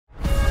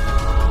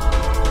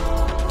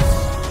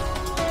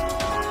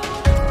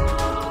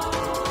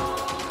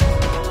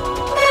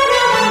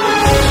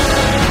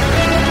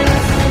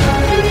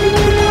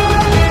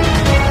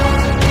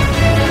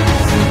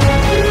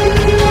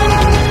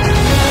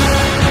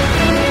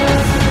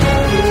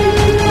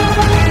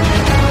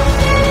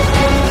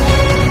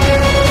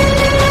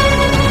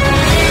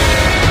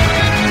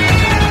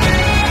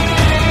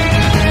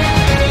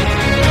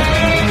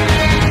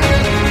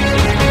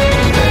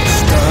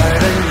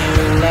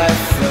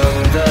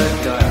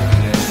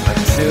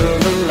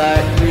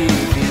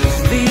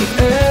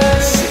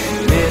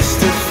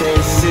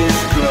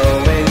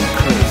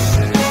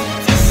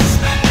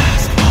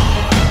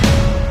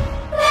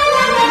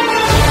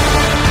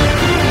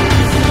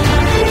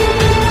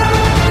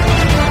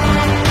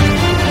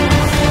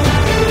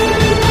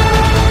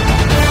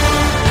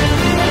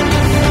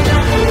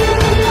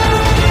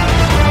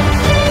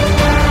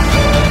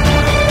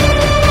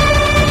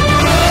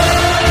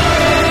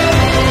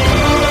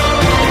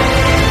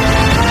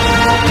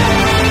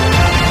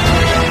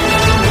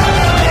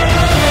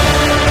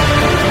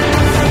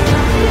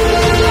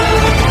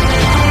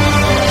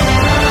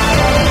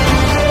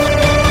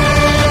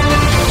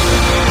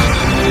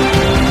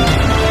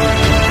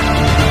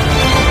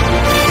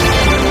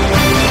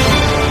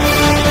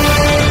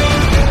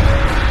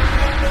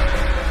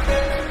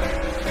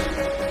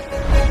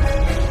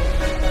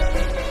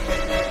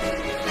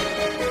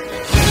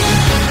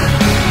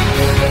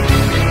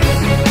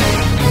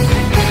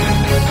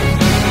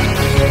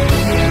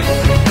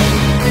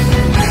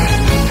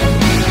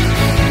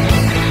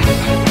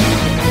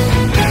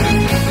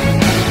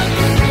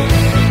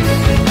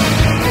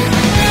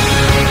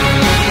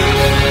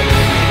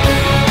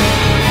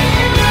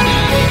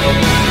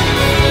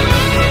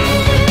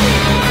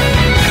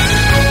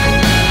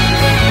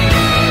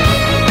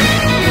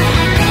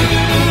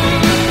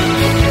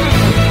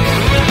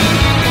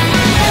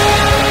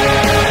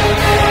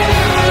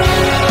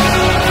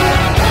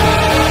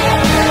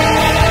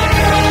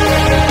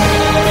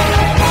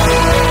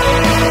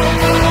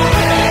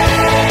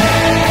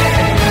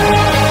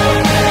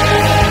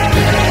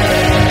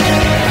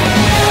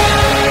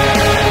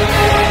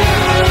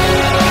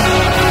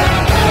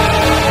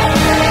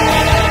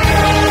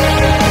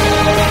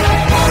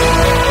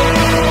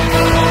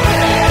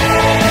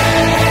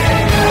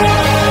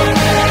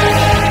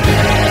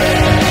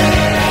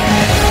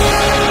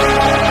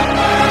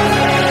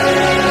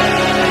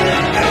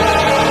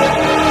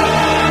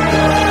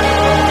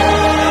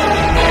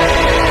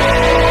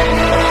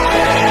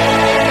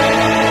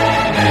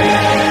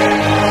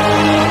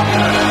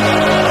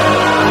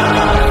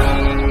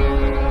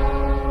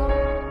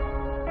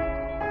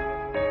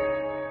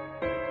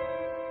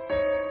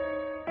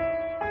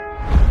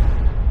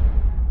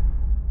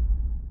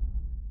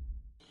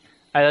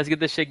Alright, let's get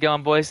this shit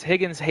going, boys.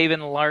 Higgins,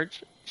 Haven,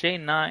 Larch,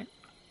 J9.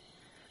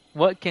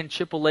 What can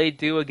AAA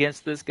do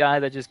against this guy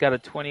that just got a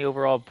 20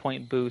 overall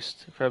point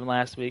boost from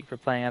last week for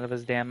playing out of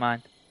his damn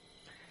mind?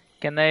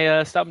 Can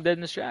they stop him dead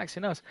in his tracks?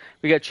 Who knows?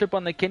 We got Trip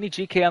on the Kenny,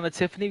 GK on the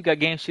Tiffany. We got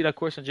Game Sheet, of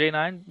course, on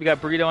J9. We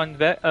got Burrito on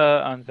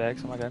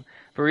Vex. Oh my god.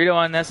 Burrito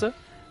on Nessa.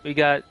 We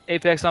got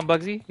Apex on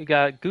Bugsy. We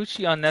got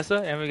Gucci on Nessa.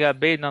 And we got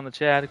Baden on the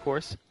Chad, of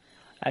course.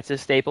 That's a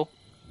staple.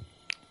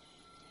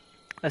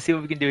 Let's see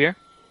what we can do here.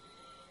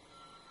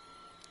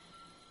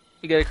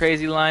 We got a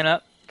crazy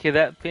lineup. Okay,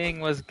 that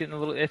ping was getting a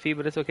little iffy,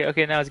 but it's okay.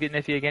 Okay, now it's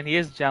getting iffy again. He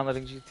is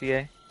downloading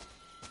GTA.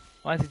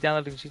 Why is he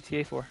downloading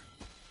GTA for?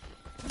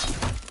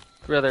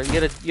 Brother, you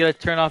gotta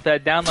turn off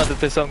that download if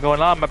there's something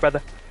going on, my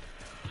brother.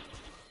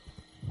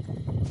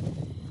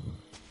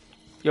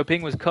 Yo,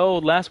 ping was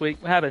cold last week.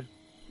 What happened?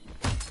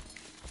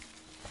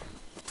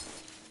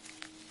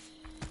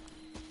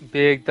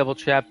 Big double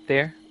trap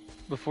there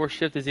before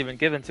shift is even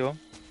given to him.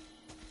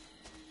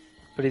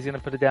 But he's gonna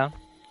put it down.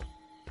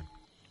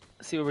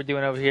 Let's see what we're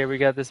doing over here. We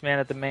got this man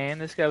at the main.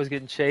 This guy was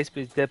getting chased,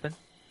 but he's dipping.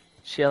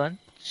 Chilling.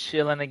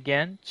 Chilling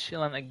again.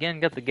 Chilling again.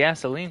 Got the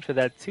gasoline for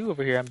that 2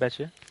 over here, I bet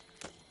you.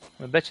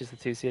 I bet you it's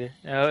the 2-seater.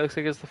 No, it looks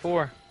like it's the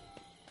 4.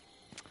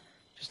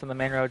 Just on the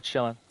main road,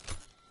 chilling.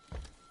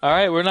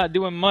 Alright, we're not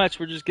doing much.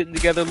 We're just getting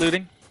together,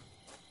 looting.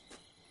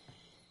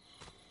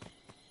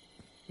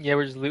 Yeah,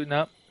 we're just looting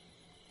up.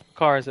 What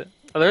car is it?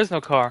 Oh, there is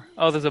no car.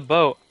 Oh, there's a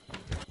boat.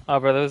 Oh,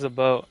 bro, there's a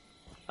boat.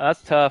 Oh,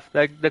 that's tough.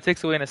 That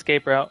takes away an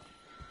escape route.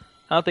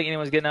 I don't think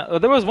anyone's getting out. Oh,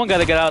 there was one guy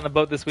that got out on the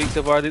boat this week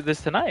so far.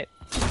 This tonight.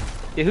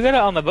 Yeah, who got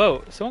out on the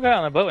boat? Someone got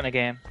out on the boat in a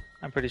game.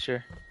 I'm pretty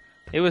sure.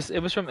 It was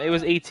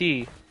AT.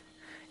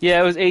 Yeah,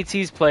 it was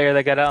AT's player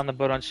that got out on the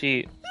boat on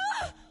sheet.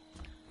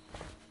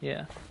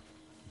 Yeah.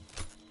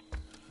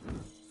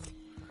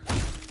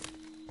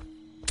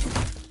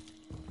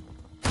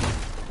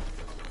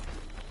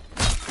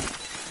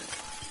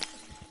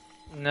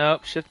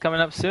 Nope, shift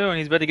coming up soon.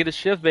 He's about to get a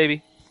shift,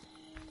 baby.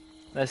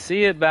 Let's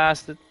see it,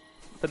 bastard.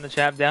 Putting the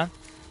trap down.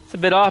 It's a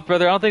bit off,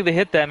 brother. I don't think they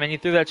hit that, man. You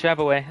threw that trap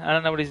away. I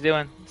don't know what he's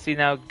doing. See,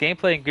 now,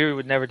 gameplay and Guru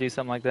would never do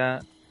something like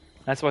that.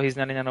 That's why he's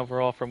 99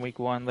 overall from week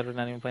 1, literally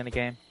not even playing the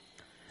game.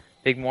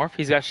 Big morph.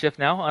 He's got shift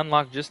now.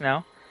 Unlocked just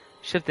now.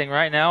 Shifting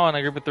right now on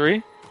a group of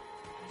 3.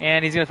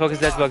 And he's going to focus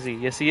that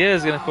Bugsy. Yes, he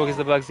is going to focus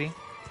the Bugsy.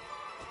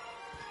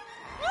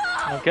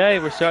 Okay,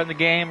 we're starting the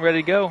game.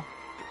 Ready to go.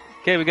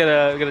 Okay, we got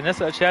a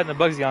Nessa Chad and a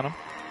Bugsy on him.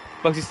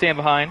 Bugsy staying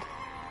behind.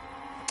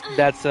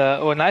 That's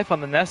a knife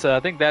on the Nessa. I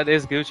think that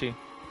is Gucci.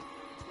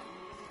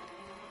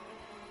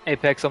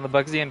 Apex on the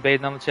Bugsy and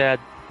Baden on the Chad.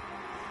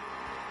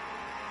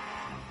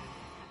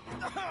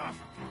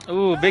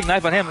 Ooh, big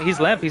knife on him.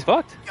 He's limp. He's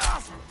fucked.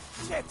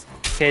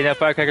 Okay, now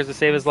firecrackers to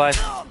save his life.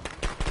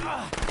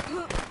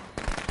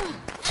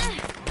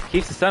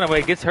 Keeps the stun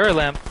away. Gets her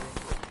limp.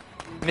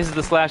 Misses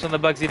the slash on the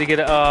Bugsy to get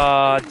it.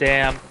 Oh,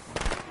 damn.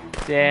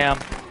 Damn.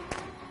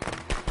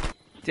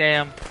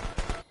 Damn.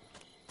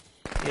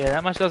 Yeah,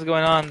 not much else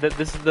going on.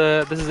 This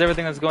is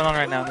everything that's going on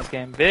right now in this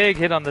game. Big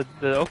hit on the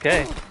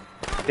okay.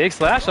 Big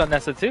slash on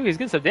Nessa too. He's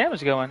getting some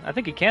damage going. I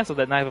think he canceled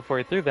that knife before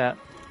he threw that.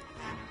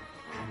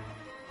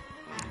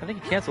 I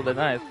think he canceled that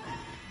knife.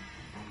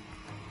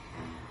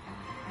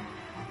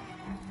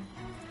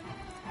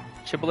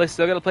 AAA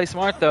still gotta play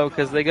smart though,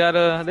 because they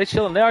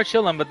are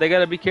chilling, but they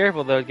gotta be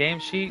careful though. Game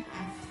sheet.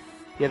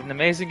 He had an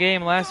amazing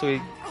game last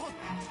week.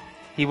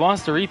 He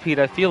wants to repeat,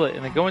 I feel it,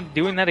 and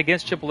doing that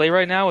against AAA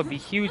right now would be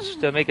huge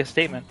to make a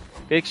statement.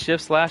 Big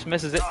shift slash,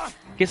 misses it.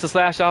 Gets the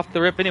slash off the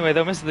rip anyway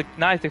though, misses the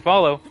knife to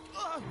follow.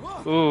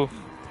 Ooh.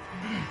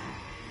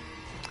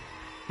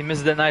 He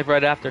misses that knife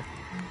right after.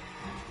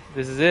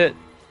 This is it.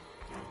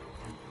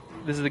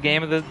 This is the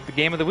game of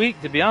the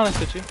week, to be honest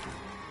with you.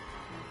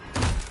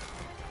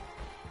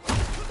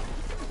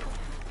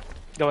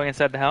 Going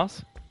inside the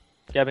house.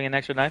 Grabbing an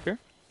extra knife here.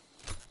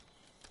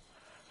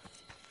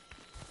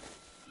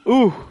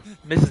 Ooh,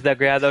 misses that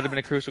grab. That would have been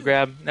a crucial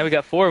grab. Now we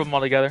got 4 of them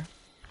all together.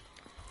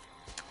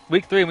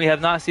 Week 3, and we have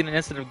not seen an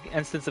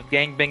instance of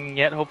gangbanging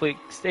yet. Hopefully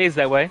it stays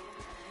that way.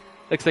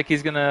 Looks like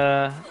he's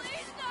gonna...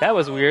 That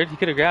was weird. He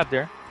could have grabbed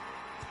there.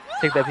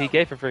 Take that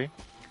PK for free.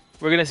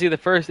 We're gonna see the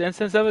first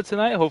instance of it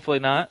tonight. Hopefully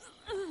not.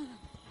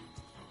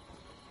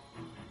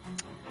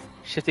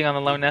 Shifting on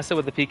the lone Nessa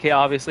with the PK.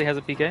 Obviously has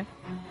a PK.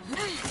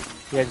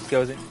 Yeah, just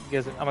goes in.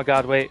 Oh my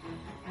god, wait.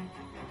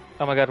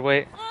 Oh my god,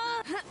 wait.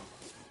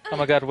 Oh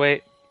my god,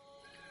 wait.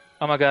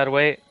 Oh my god,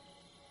 wait.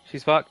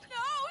 She's fucked.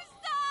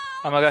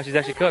 Oh my gosh, she's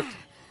actually cooked.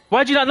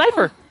 Why'd you not knife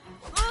her?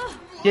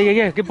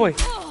 Yeah. Good boy.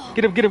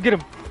 Get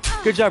him.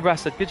 Good job,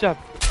 Rasta. Good job.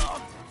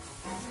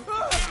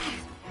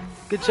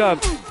 Good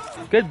job.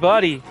 Good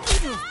body.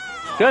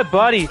 Good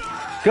body.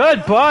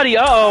 Good body.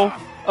 Uh-oh.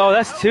 Oh,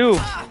 that's 2.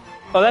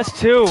 Oh, that's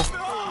 2.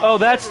 Oh,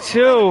 that's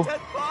 2.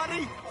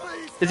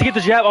 Does he get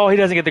the jab? Oh, he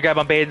doesn't get the grab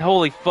on Baden.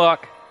 Holy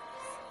fuck.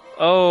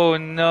 Oh,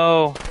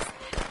 no.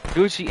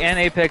 Gucci and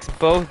Apex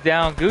both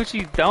down.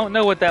 Gucci don't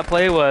know what that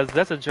play was.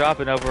 That's a drop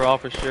in overall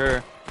for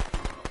sure.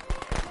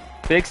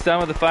 Big stun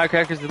with the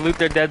firecrackers to loot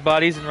their dead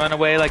bodies and run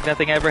away like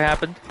nothing ever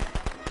happened.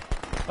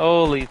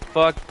 Holy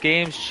fuck,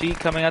 game sheet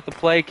coming out to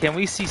play. Can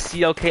we see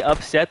CLK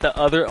upset the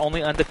other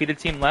only undefeated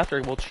team left,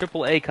 or will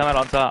AAA come out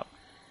on top?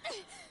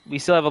 We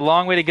still have a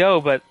long way to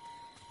go, but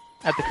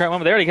at the current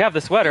moment, they already have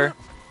the sweater.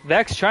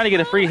 Vex trying to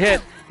get a free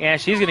hit, and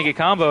she's going to get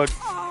comboed.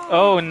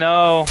 Oh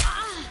no.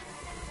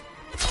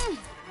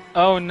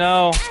 Oh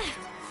no.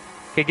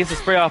 Okay, gets the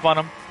spray off on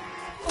him.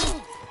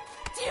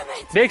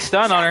 Big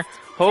stun on her.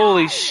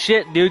 Holy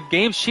shit, dude.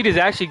 Game sheet is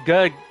actually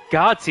good.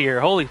 God's here.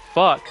 Holy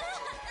fuck.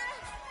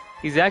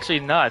 He's actually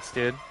nuts,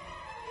 dude.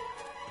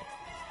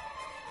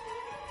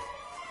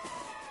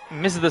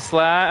 Misses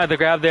the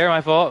grab there, my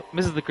fault.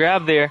 Misses the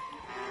grab there.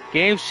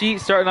 Game sheet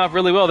starting off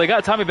really well. They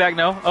got Tommy back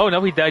now. Oh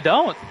no, I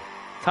don't.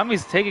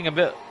 Tommy's taking a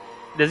bit.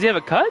 Does he have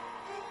a cut?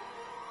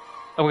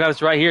 Oh my god,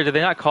 it's right here. Did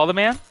they not call the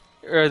man?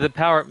 Or the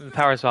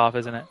power's off,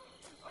 isn't it?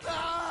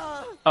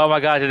 Oh my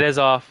god, it is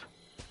off.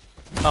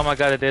 Oh my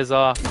god, it is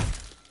off.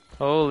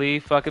 Holy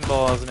fucking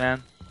balls,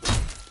 man.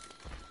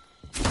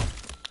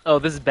 Oh,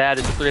 this is bad.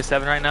 It's a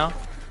 3-7 right now.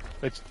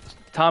 Which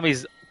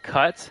Tommy's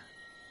cut.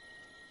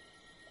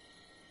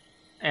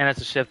 And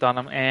it's a shift on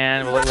him.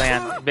 And will it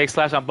land? Big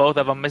slash on both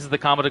of them. Misses the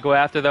combo to go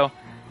after, though.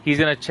 He's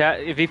going to chat.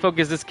 If he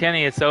focuses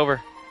Kenny, it's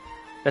over.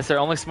 That's their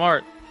only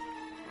smart.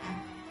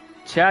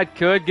 Chad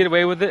could get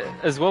away with it,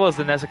 as well as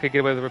the Nessa could get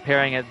away with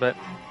repairing it, but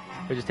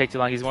it would just take too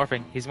long. He's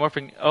morphing. He's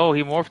morphing. Oh,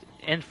 he morphed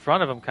in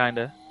front of him, kind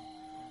of.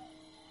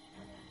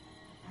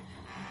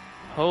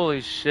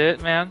 Holy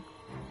shit, man.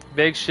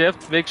 Big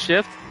shift. Big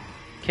shift.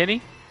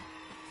 Kenny.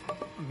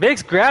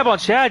 Big grab on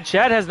Chad.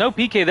 Chad has no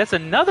PK. That's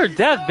another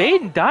death.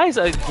 Baden dies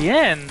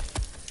again.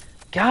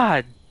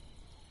 God.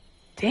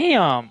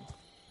 Damn.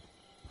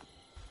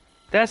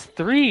 That's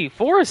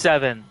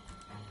 4-7.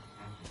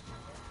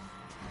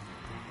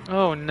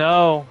 Oh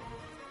no.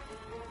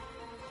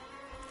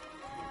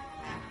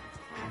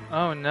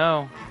 Oh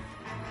no.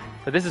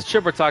 But this is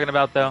Chip we're talking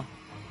about, though.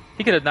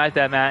 He could have knifed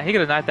that man. He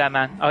could have knifed that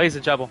man. Oh, he's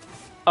in trouble.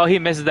 Oh, he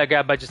misses that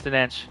grab by just an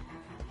inch.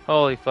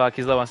 Holy fuck,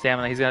 he's low on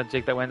stamina. He's gonna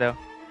take that window.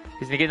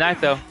 He's gonna get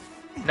knifed, though.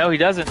 No, he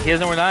doesn't. He has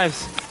no more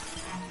knives.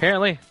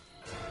 Apparently.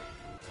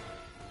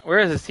 Where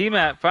is his team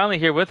at? Finally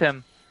here with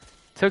him.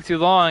 Took too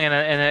long, and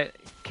it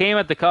came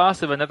at the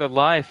cost of another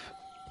life.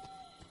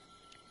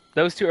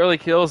 Those two early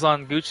kills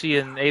on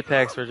Gucci and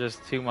Apex were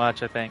just too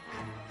much, I think.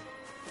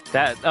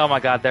 That, oh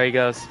my god, there he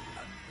goes.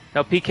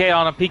 No, PK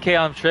on him, PK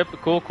on him, Trip.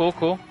 Cool, cool,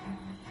 cool.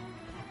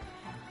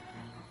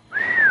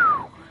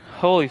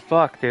 Holy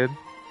fuck, dude.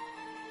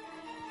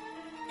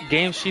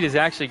 Game sheet is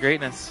actually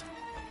greatness.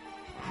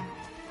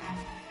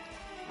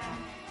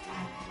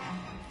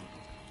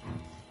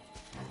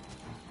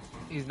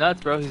 He's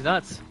nuts, bro, he's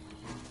nuts.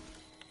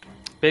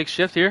 Big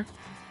shift here.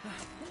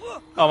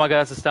 Oh my god,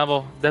 that's a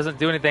stumble. Doesn't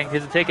do anything, he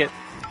doesn't take it.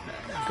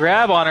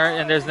 Grab on her,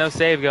 and there's no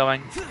save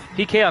going.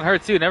 PK on her,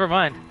 too. Never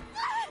mind.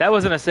 That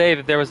wasn't a save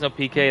if there was no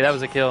PK. That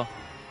was a kill.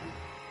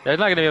 They're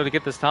not going to be able to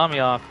get this Tommy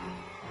off.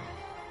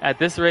 At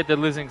this rate, they're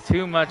losing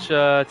too much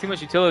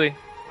utility.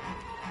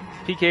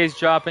 PK is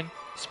dropping.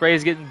 Spray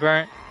is getting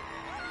burnt.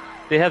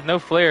 They have no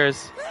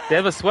flares. They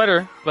have a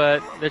sweater,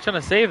 but they're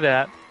trying to save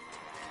that.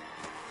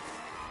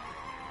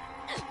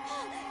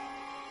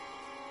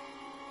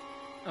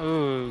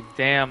 Ooh,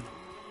 damn.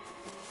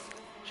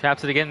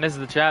 Traps it again. Misses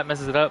the trap.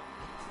 Messes it up.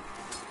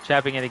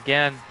 Chapping it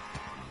again.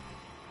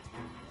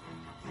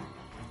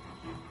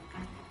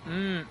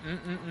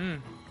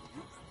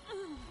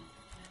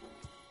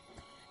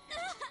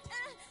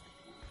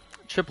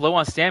 Trip low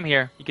on stam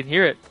here. You can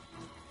hear it.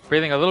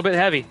 Breathing a little bit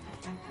heavy.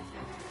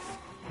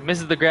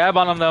 Misses the grab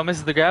on him, though.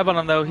 Misses the grab on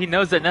him, though. He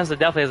knows that Nessa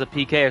definitely has a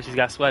PK if she's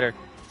got sweater.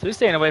 So he's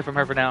staying away from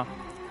her for now.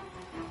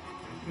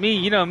 Me,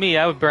 you know me.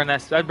 I'd burn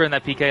that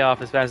PK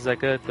off as fast as I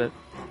could, but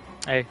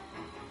hey.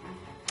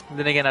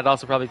 Then again, I'd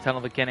also probably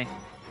tunnel the Kenny.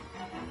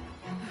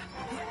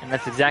 And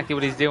that's exactly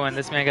what he's doing.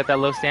 This man got that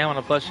low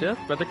stamina plus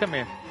shift. Brother, come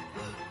here.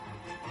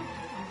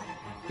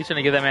 He's trying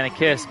to give that man a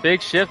kiss.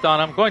 Big shift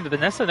on him. Going to the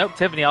Nessa. Nope,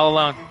 Tiffany all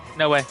alone.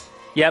 No way.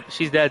 Yep,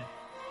 she's dead.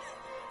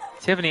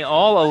 Tiffany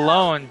all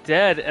alone.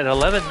 Dead at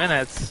 11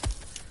 minutes.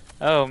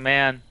 Oh,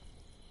 man.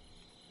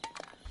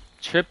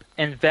 Trip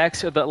and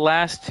Vex are the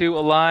last two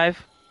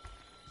alive.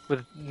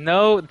 With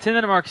no... The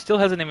 10-minute mark still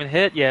hasn't even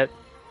hit yet.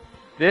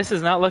 This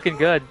is not looking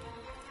good.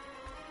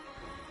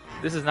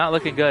 This is not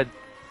looking good.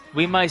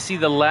 We might see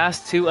the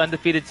last two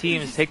undefeated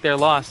teams take their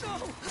loss.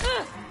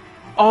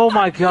 Oh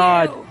my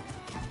god.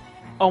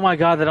 Oh my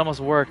god, that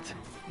almost worked.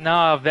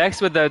 Nah,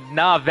 Vex with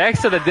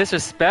the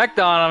disrespect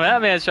on him.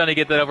 That man's trying to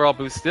get that overall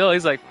boost still.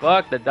 He's like,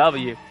 fuck the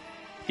W.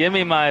 Give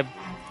me my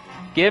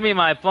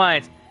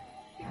points.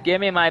 Give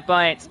me my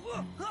points.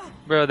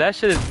 Bro, that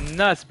shit is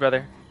nuts,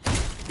 brother.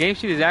 Game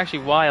sheet is actually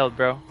wild,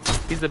 bro.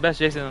 He's the best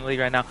Jason in the league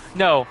right now.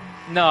 No,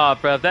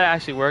 bro, if that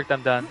actually worked,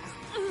 I'm done.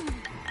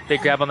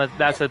 Big grab on the,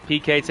 that's a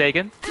PK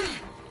taken.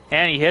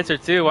 And he hits her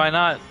too, why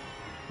not?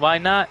 Why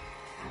not?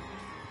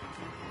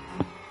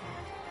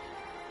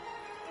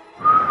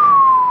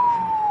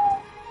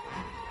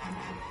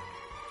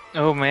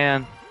 Oh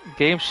man,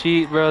 game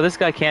sheet, bro, this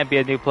guy can't be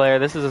a new player.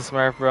 This is a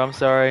smurf, bro, I'm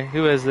sorry.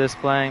 Who is this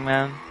playing,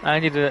 man? I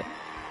need to...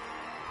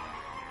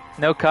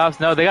 No cops.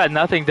 No, they got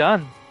nothing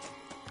done.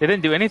 They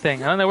didn't do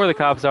anything. I don't know where the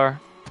cops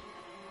are.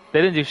 They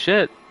didn't do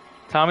shit.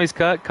 Tommy's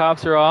cut.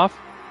 Cops are off.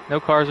 No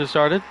cars are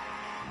started.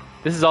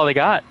 This is all they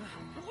got.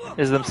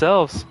 Is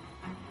themselves.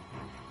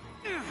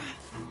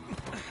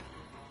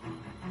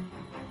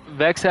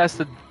 Vex has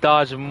to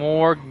dodge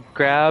more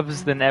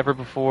grabs than ever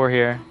before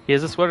here. He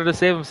has a sweater to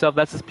save himself.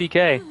 That's his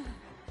PK.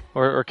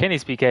 Or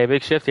Kenny's PK.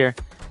 Big shift here.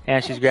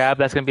 And she's grabbed.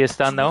 That's going to be a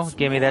stun, though.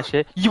 Give me that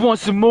shit. You want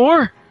some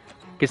more?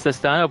 Gets the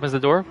stun. Opens the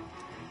door.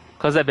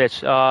 Close that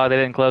bitch. Oh, they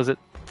didn't close it.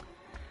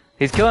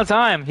 He's killing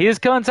time. He is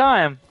killing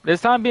time. There's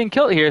time being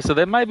killed here, so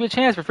there might be a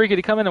chance for Freaky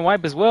to come in and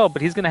wipe as well,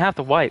 but he's going to have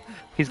to wipe.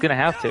 He's going to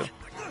have to.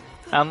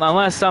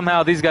 Unless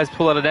somehow these guys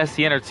pull out an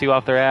STN or two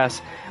off their ass,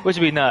 which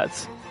would be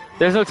nuts.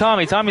 There's no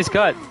Tommy. Tommy's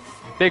cut.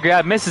 Big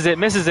grab. Misses it.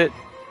 Misses it.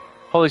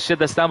 Holy shit,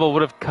 that stumble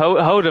would have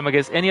hoed him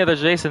against any other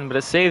Jason, but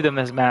it saved him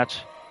this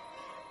match.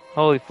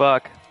 Holy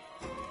fuck.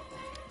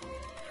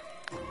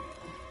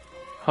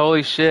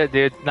 Holy shit,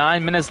 dude.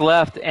 9 minutes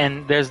left,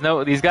 and there's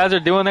no... These guys are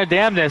doing their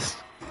damnedest.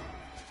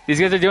 These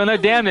guys are doing their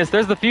damnedest.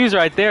 There's the fuse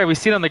right there. We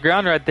see it on the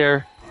ground right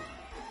there.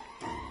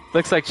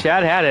 Looks like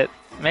Chad had it.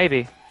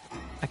 Maybe.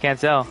 I can't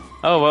tell.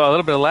 Oh, well, a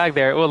little bit of lag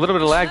there. Oh, a little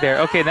bit of lag there.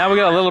 Okay, now we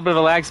got a little bit of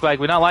a lag spike.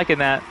 We're not liking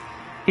that.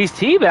 He's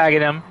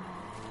teabagging him.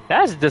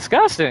 That's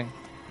disgusting.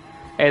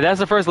 Hey, that's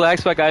the first lag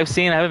spike I've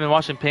seen. I haven't been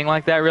watching ping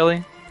like that,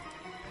 really.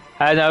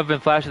 I've been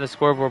flashing the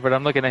scoreboard, but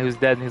I'm looking at who's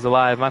dead and who's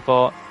alive. My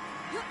fault.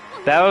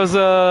 That was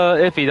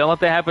iffy. Don't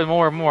let that happen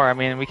more and more. I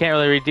mean, we can't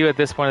really redo at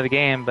this point of the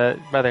game, but,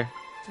 brother,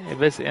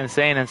 it's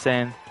insane.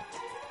 In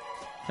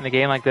a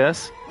game like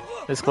this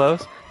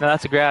close. No,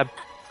 that's a grab.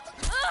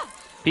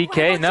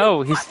 PK?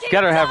 No, he's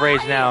got to have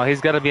rage now.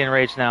 He's got to be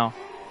enraged now.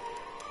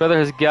 Brother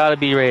has got to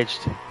be raged.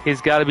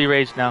 He's got to be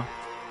raged now.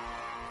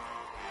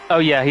 Oh,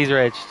 yeah, he's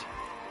raged.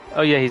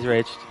 Oh, yeah, he's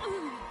raged.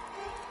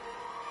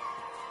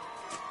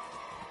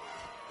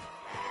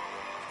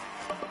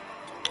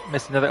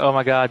 Missed another. Oh,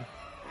 my God.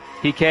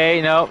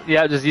 PK, no.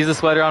 Yeah, just use the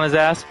sweater on his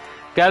ass.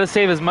 Got to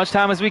save as much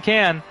time as we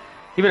can.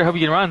 You better hope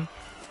you can run.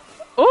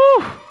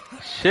 Ooh!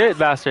 Shit,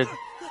 bastard.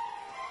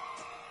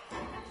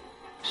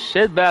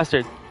 Shit,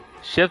 bastard.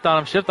 Shift on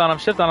him, shift on him,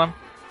 shift on him.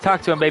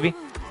 Talk to him, baby.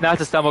 Now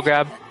it's a stumble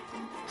grab.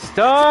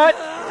 Stun!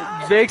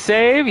 Big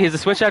save. He has a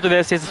switch after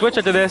this. He has a switch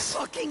after this.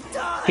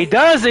 He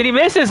does, and he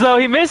misses, though.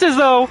 He misses,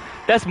 though.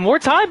 That's more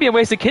time being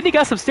wasted. Kenny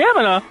got some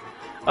stamina.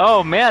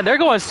 Oh, man. They're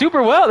going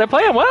super well. They're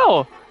playing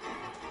well.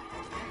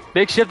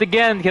 Big shift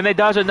again. Can they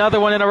dodge another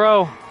one in a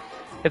row?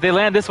 If they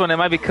land this one, it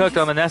might be cooked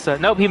on the Nessa.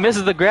 Nope, he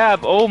misses the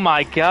grab. Oh,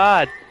 my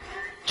God.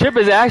 Chip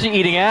is actually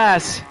eating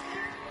ass.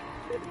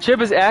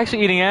 Chip is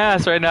actually eating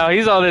ass right now.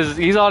 He's on his,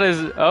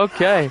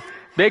 okay.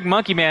 Big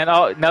monkey man.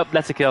 Oh, nope,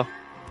 that's a kill.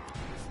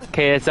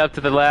 Okay, it's up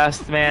to the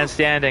last man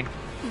standing.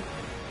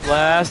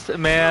 Last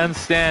man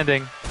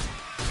standing.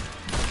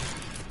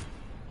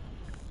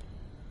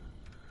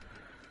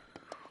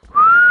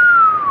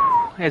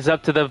 It's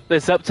up to the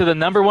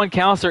 #1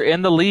 counselor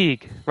in the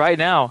league right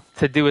now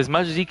to do as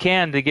much as he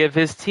can to give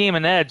his team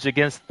an edge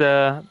against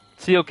the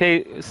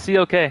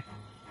CLK.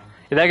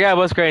 Yeah, that guy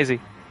was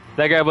crazy.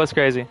 That guy was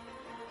crazy.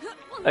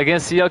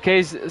 Against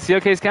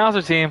CLK's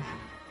counselor team,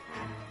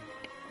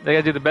 they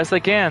gotta do the best they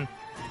can.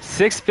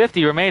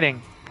 6:50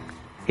 remaining.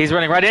 He's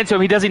running right into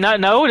him. Does he not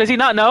know? Does he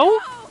not know?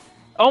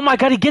 Oh my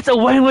God, he gets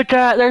away with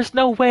that. There's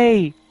no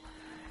way.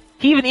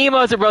 He even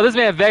emotes it, bro. This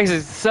man Vex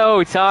is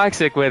so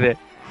toxic with it.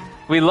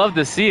 We love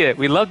to see it.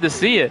 We love to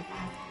see it.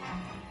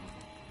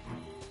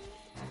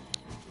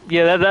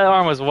 Yeah, that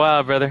arm was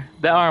wild, brother.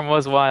 That arm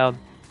was wild.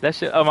 That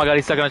shit. Oh my God,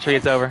 he's stuck on a tree.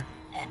 It's over.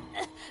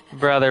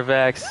 Brother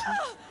Vex.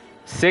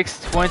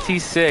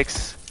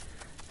 626.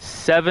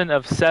 7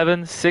 of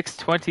 7.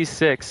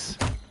 626.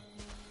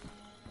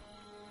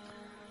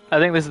 I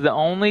think this is the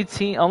only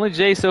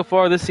J so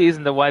far this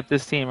season to wipe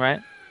this team, right?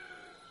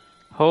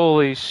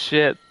 Holy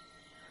shit.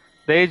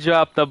 They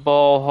dropped the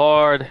ball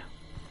hard.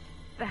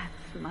 That's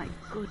my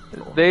good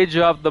boy. They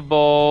dropped the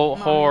ball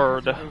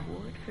hard.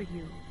 For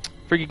you.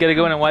 Freaky gotta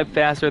go in and wipe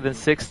faster than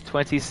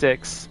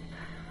 626.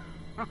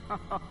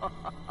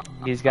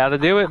 He's gotta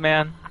do it,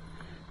 man.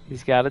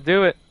 He's gotta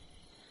do it.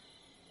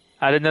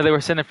 I didn't know they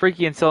were sending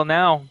Freaky until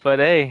now, but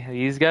hey,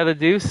 he's gotta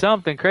do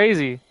something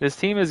crazy. This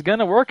team is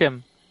gonna work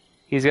him.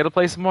 He's gotta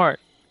play smart.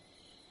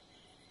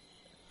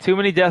 Too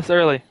many deaths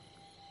early.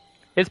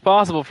 It's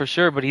possible for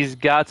sure, but he's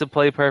got to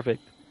play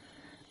perfect.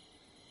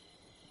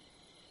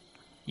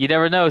 You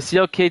never know.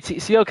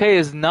 CLK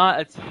is not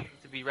a team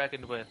to be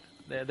reckoned with.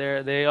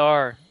 They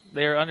are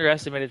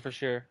underestimated for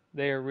sure.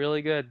 They are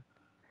really good.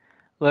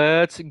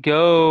 Let's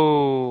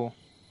go.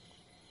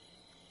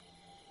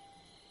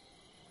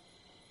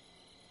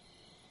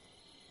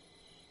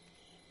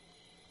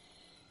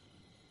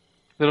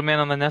 Little man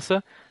on the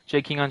Nessa.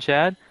 J King on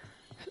Chad.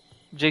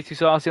 J2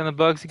 Saucy on the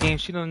Bugs. Game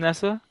Shoot on the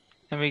Nessa.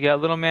 And we got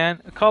Little Man.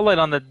 Call Light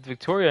on the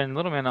Victoria and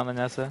Little Man on the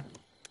Nessa.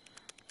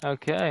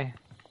 Okay.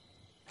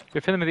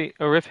 Riff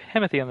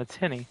Himothy on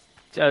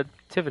the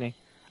Tiffany.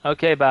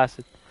 Okay,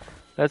 bastard.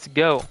 Let's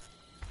go.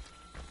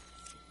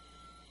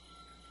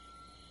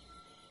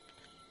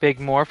 Big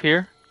morph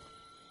here.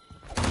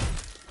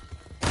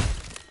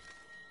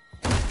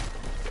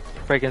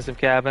 breaking some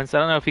cabins. I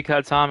don't know if he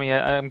cut Tommy.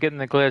 I'm getting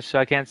the glitch, so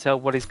I can't tell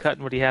what he's cut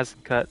and what he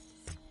hasn't cut.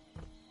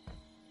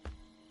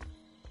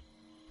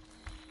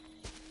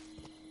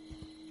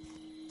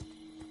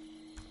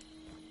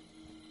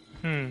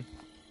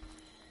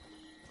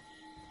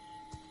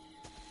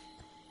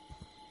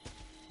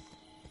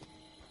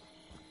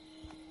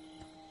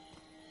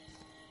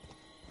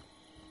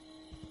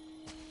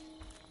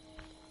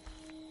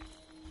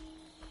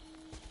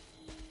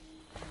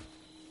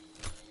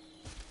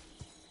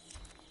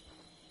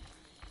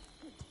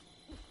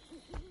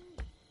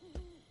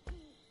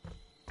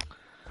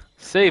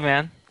 See,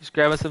 man. Just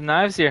grabbing some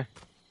knives here.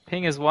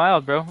 Ping is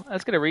wild, bro.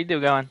 Let's get a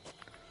redo going.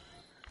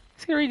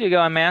 Let's get a redo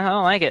going, man. I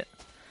don't like it.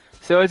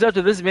 So it's up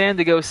to this man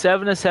to go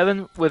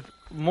 7-7 with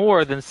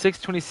more than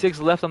 6:26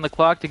 left on the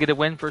clock to get a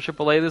win for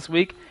AAA this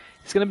week.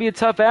 It's going to be a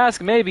tough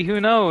ask, maybe. Who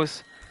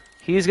knows?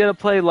 He's going to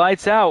play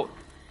lights out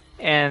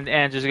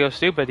and just go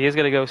stupid. He's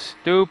going to go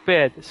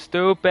stupid.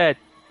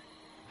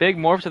 Big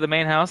morph to the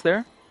main house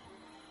there.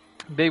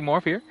 Big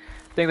morph here.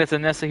 I think that's a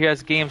Nessa here.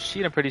 That's game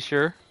sheet, I'm pretty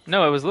sure.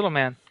 No, it was Little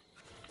Man.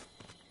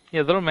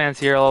 Yeah, Little Man's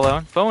here all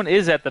alone. Phone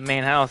is at the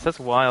main house. That's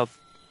wild.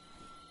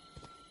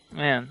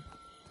 Man.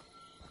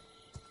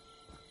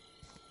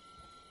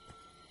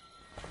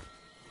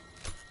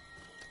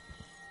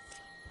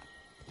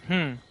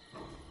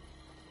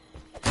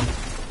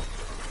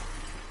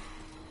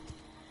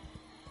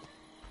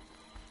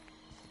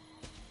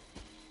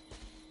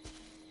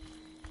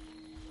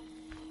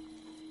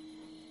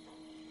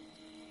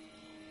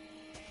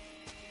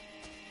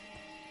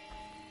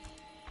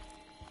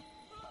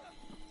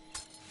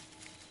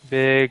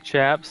 Big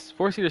chaps.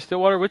 4-seater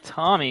Stillwater with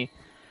Tommy.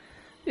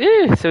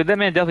 Ew, so that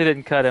man definitely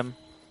didn't cut him.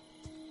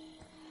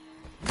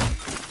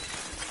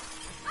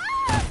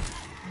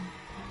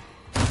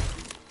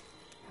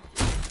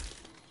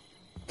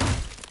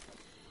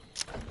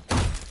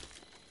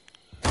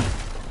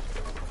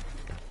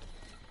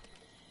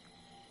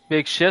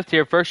 Big shift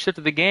here. First shift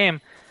of the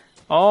game.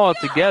 All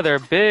together.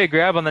 Big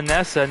grab on the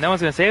Nessa. No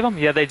one's going to save him?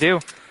 Yeah, they do.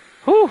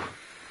 Whew.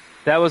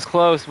 That was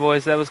close,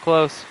 boys. That was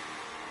close.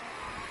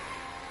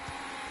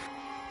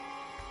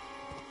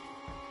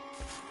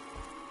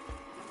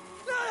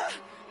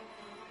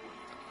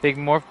 Big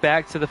morph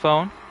back to the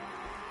phone.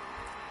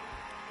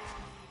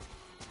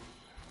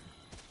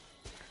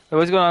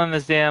 What's going on in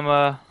this damn,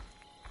 Oh,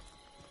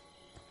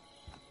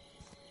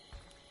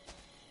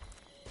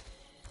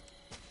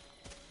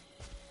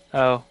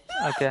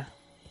 okay.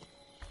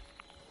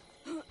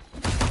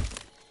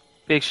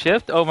 Big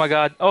shift? Oh my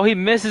god. Oh, he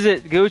misses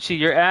it. Gucci,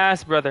 your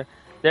ass, brother.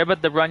 They're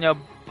about to run your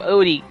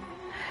booty.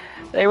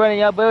 They're running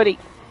your booty.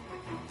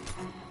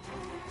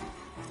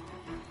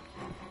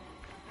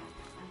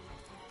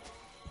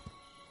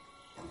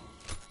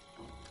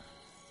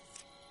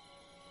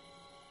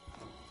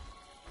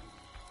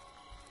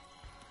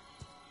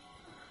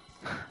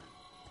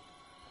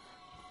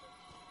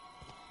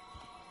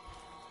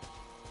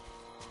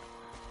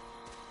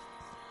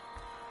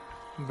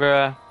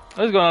 Bruh.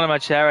 What's going on in my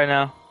chat right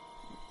now?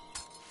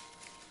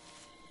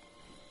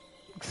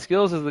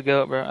 Skills is the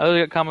goat, bro. I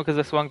only got combo because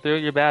I swung through.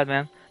 You're bad,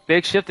 man.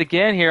 Big shift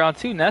again here on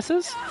two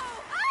Nessas.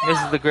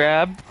 Misses the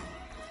grab.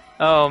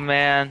 Oh,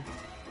 man.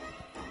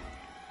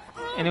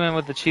 Anyone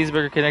with the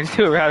cheeseburger connected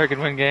to a router can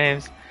win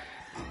games.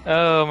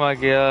 Oh, my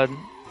God.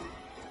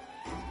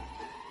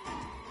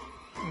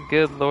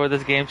 Good lord,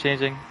 this game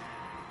changing.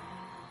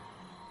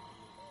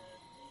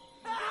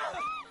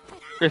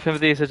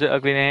 Rifimothy is such an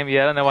ugly name.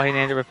 Yeah, I don't know why he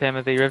named it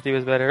Rifimothy. Rifty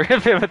was better.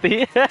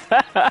 Rifimothy.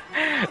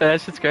 That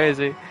shit's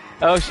crazy.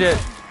 Oh shit.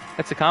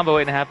 That's a combo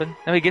waiting to happen.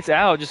 No, he gets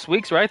out. Just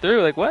squeaks right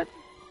through. Like, what?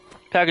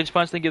 Package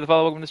punch. Thank you for the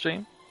follow. Welcome to the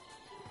stream.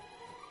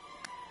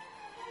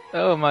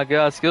 Oh my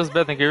god. Skills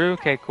better than Guru.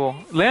 Okay, cool.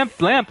 Lamp.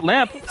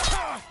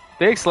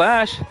 Big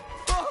slash.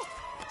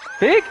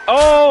 Big.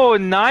 Oh,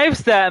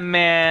 knifes that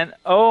man.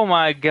 Oh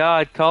my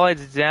god. Call it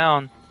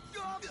down.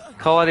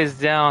 Call it is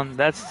down.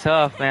 That's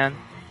tough, man.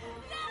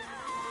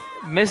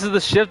 Misses the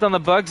shift on the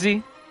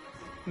Bugsy.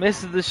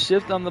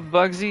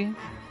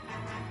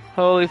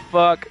 Holy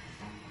fuck.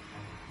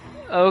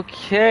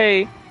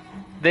 Okay.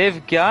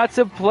 They've got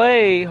to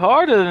play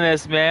harder than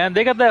this, man.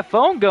 They got that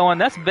phone going.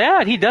 That's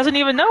bad. He doesn't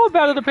even know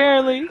about it,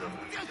 apparently.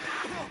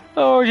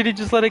 Or did he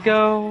just let it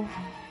go?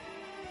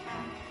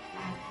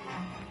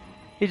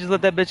 He just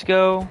let that bitch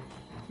go.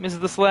 Misses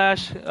the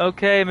slash.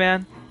 Okay,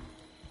 man.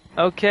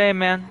 Oh,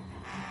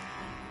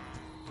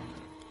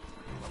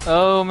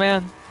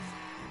 man.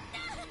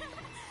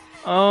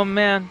 Oh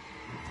man.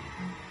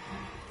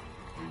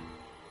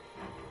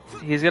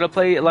 He's gonna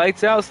play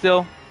lights out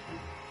still.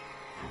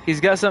 He's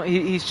got some.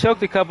 He's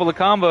choked a couple of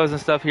combos and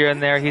stuff here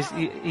and there.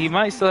 He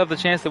might still have the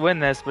chance to win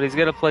this, but he's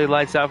gonna play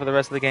lights out for the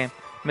rest of the game.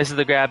 Misses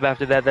the grab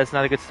after that. That's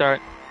not a good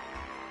start.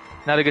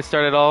 Not a good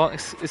start at all,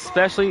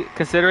 especially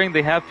considering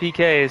they have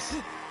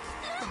PKs.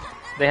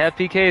 They have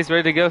PKs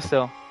ready to go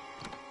still.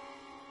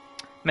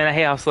 Man, I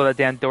hate how slow that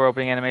damn door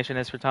opening animation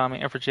is for Tommy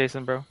and for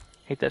Jason, bro.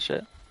 Hate that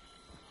shit.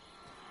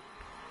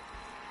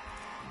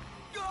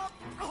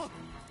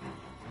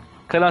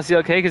 Cut on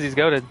CLK because he's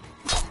goated.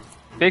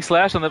 Big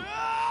slash on the...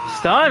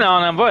 Stun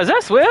on him, boy. Is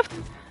that Swift?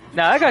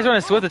 Nah, that guy's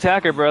running Swift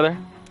attacker, brother.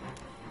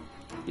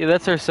 Yeah,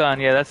 that's her son.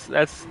 Yeah,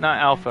 that's not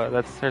Alpha.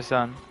 That's her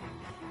son.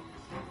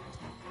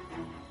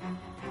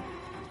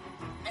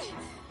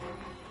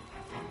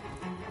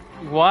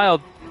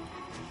 Wild.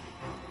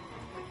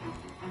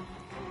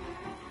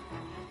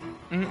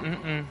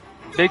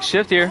 Big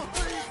shift here.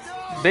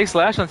 Big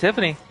slash on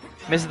Tiffany.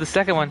 Misses the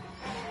second one.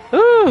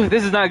 Ooh,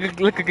 this is not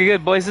looking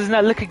good, boys. This is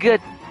not looking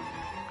good.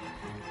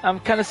 I'm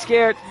kind of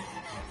scared.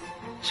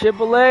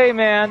 AAA,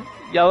 man.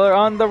 Y'all are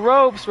on the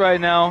ropes right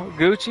now.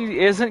 Gucci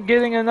isn't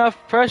getting enough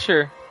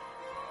pressure.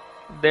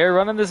 They're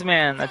running this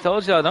man. I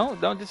told y'all,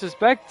 don't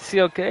disrespect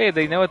CLK.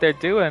 They know what they're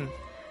doing.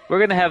 We're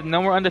going to have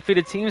no more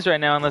undefeated teams right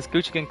now unless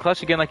Gucci can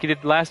clutch again like he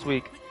did last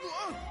week.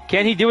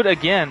 Can he do it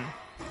again?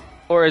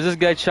 Or is this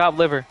guy chopped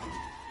liver?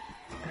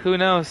 Who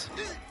knows?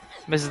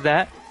 Misses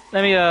that.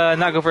 Let me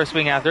not go for a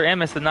swing after and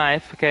miss the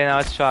knife. Okay, now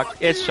it's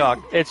chalked. It's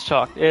chalked. It's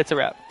chalked. It's a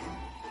wrap.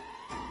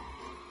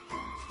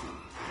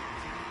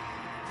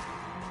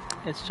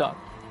 It's chalked.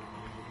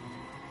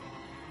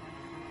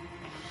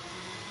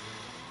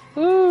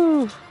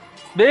 Ooh.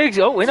 Big.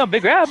 Oh, wait, no,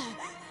 big grab.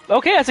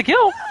 Okay, that's a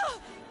kill.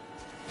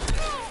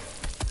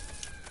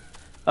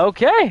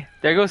 Okay,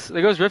 there goes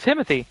Riff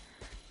Himothy.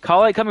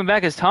 Call-Out coming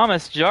back as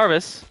Thomas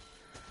Jarvis.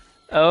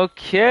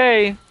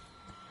 Okay.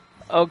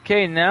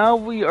 Okay, now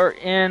we are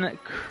in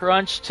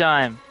crunch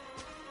time.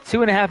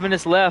 2.5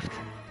 minutes left.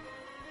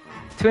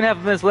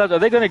 2.5 minutes left. Are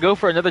they going to go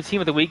for another team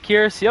of the week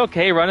here?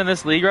 CLK running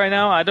this league right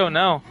now? I don't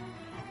know.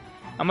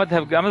 I'm about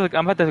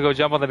to go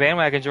jump on the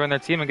bandwagon, join their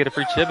team, and get a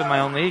free chip in my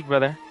own league,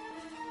 brother.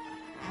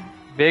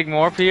 Big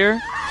morph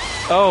here.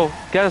 Oh,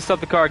 gotta stop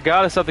the car.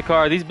 Gotta stop the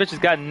car. These bitches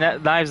got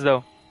knives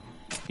though.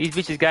 These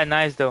bitches got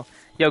knives though.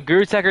 Yo,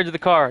 Guru tech her to the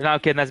car. No, I'm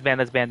kidding. That's banned.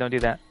 That's banned. Don't do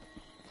that.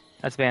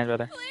 That's banned,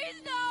 brother.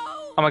 Please no.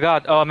 Oh my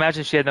god. Oh,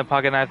 imagine she had no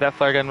pocket knife. That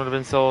flare gun would have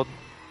been sold.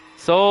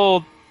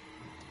 Sold.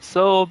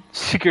 Sold.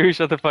 Guru,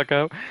 shut the fuck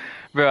up.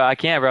 Bro, I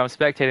can't, bro. I'm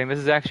spectating. This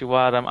is actually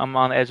wild. I'm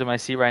on the edge of my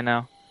seat right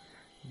now.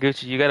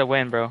 Gucci, you gotta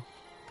win, bro.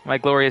 My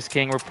glorious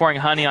king. We're pouring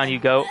honey on you,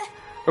 goat.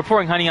 We're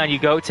pouring honey on you,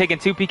 goat. Taking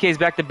 2 PKs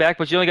back to back,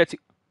 but you only got 2.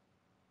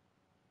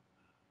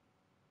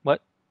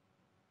 What?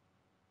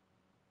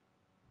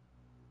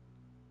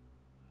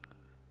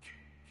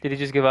 Did he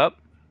just give up?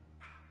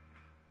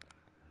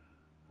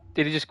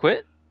 Did he just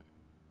quit?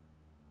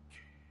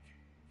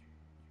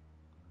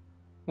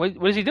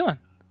 What is he doing?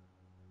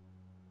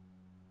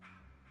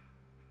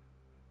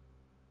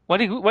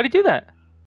 Why'd he do that?